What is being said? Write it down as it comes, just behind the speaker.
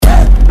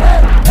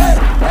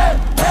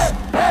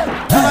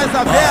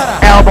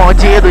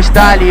dos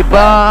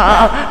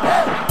Talibã.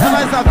 É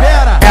mais a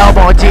Vera. É o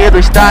bonde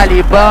dos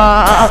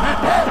Talibã.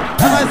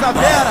 É mais a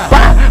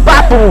Vera.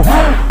 Papum,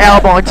 é o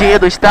bonde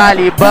dos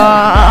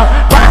Talibã.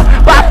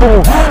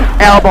 Papum,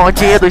 é o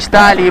bonde dos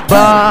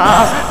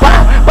Talibã.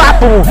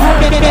 Papum,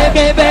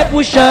 Quem vem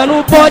puxando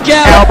o bonde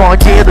é o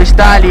bonde dos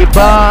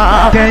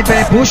Talibã. Quem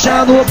vem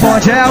puxando o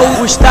bonde é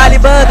os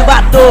Talibã do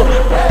BATO.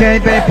 Quem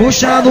vem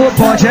puxando o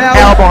bonde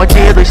é o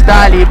bonde dos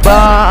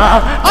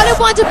Talibã. Olha o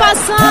bonde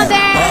passando,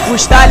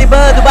 os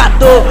Talibã do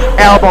BATO.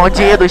 É o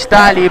bonde dos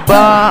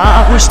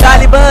Talibã. Os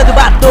Talibã do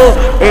BATO.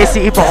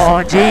 Esse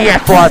bonde é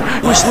foda.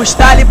 Os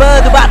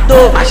Talibã do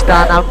BATO. Mas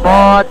tá na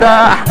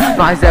moda,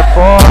 nós é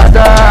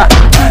foda.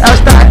 É os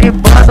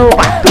Talibã do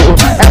BATO.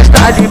 É os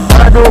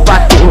Talibã do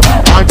BATO.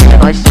 Onde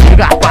nós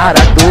chega para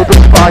tudo,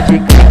 pode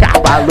crer que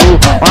abalou.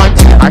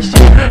 Onde nós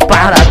chega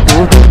para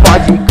tudo,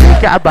 pode crer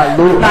que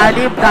abalou.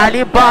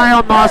 Talibã é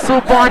o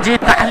nosso bonde,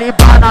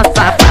 Talibã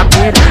nossa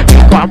família.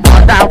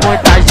 Incomoda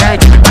muita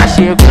gente, mas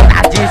chegou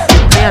na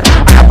disciplina.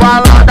 A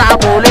bola da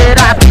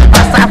mulherada,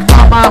 nossa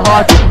fama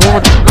roda o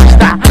mundo. Nós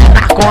tá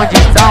na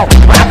condição,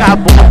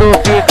 vagabundo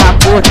fica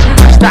puto.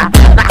 Nós tá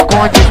na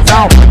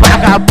condição,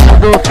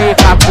 vagabundo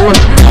fica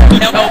puto.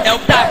 É o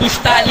Tabus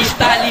Talibã,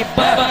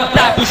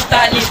 Tabus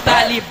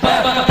Talibã,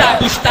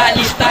 Tabus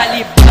Talibã, Tabus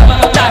Talibã,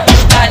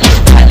 Tabus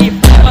Talibã,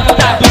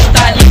 Tabus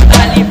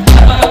Talibã, Tabus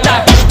Talibã,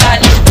 Tabus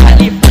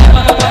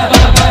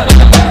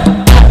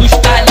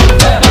Talibã,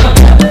 Tabus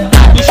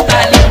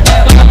Talibã,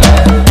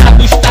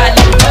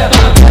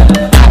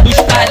 Tabus Talibã,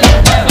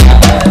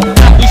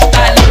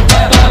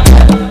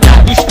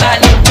 Tabus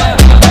Talibã,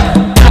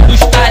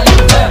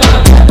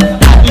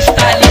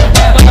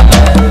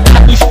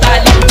 Tabus Talibã,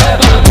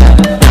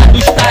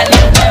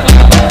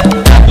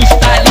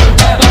 Tabus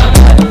Talibã,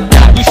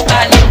 Tabus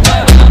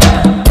Talibã,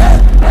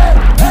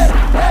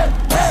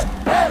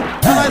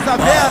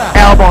 Tabus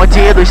É o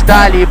bonde dos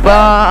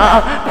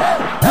Talibã.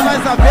 É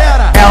mais a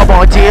Vera. É o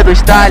bonde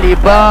dos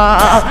Talibã.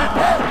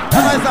 É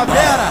mais a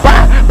Vera.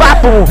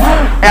 Papum,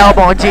 é o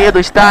bonde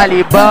dos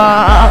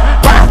Talibã.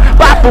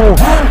 Papum,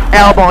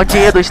 é o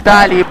bonde dos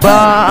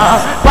Talibã.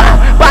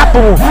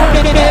 Papum,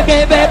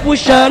 Quem vem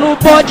puxando o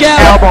bonde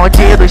é o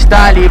bonde dos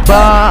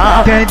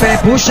Talibã. Quem vem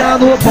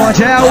puxando o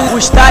bonde é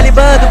os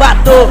Talibã do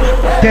BATO.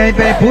 Quem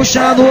vem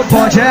puxando o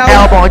bonde é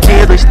o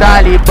bonde dos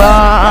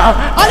Talibã.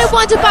 olha o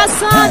bonde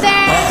passando,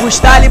 os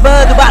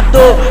Talibã do BATO.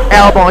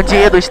 É o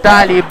bonde dos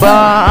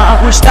Talibã.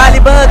 Os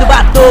Talibã do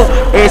BATO.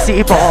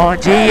 Esse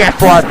bonde é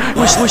foda.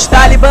 Os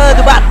Talibã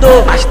do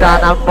BATO. Mas tá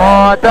na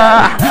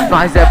moda,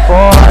 nós é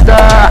foda.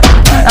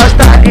 É os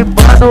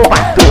Talibã do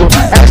BATO.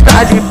 É os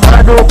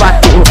Talibã do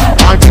BATO.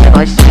 Onde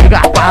nós chega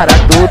para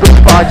tudo,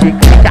 pode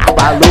crer que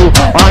abalou.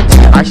 Onde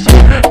nós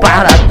chega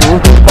para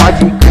tudo,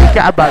 pode crer que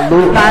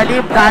abalou.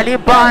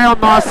 Talibã é o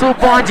nosso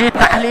bonde,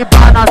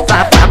 Talibã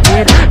nossa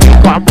família.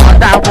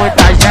 Incomoda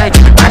muita gente,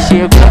 mas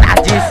chegou na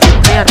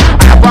disciplina.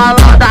 A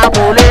bola da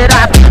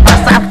mulherada,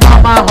 nossa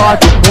fama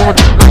roda o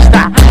mundo. Nós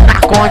tá na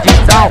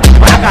condição,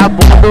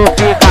 vagabundo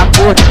fica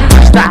puto.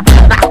 Nós tá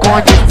na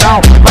condição,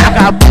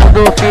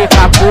 vagabundo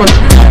fica puto.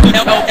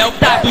 É o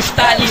Tabus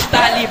Talibã,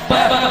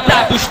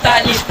 Tabus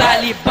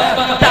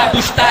Talibã,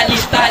 Tabus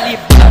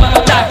Talibã.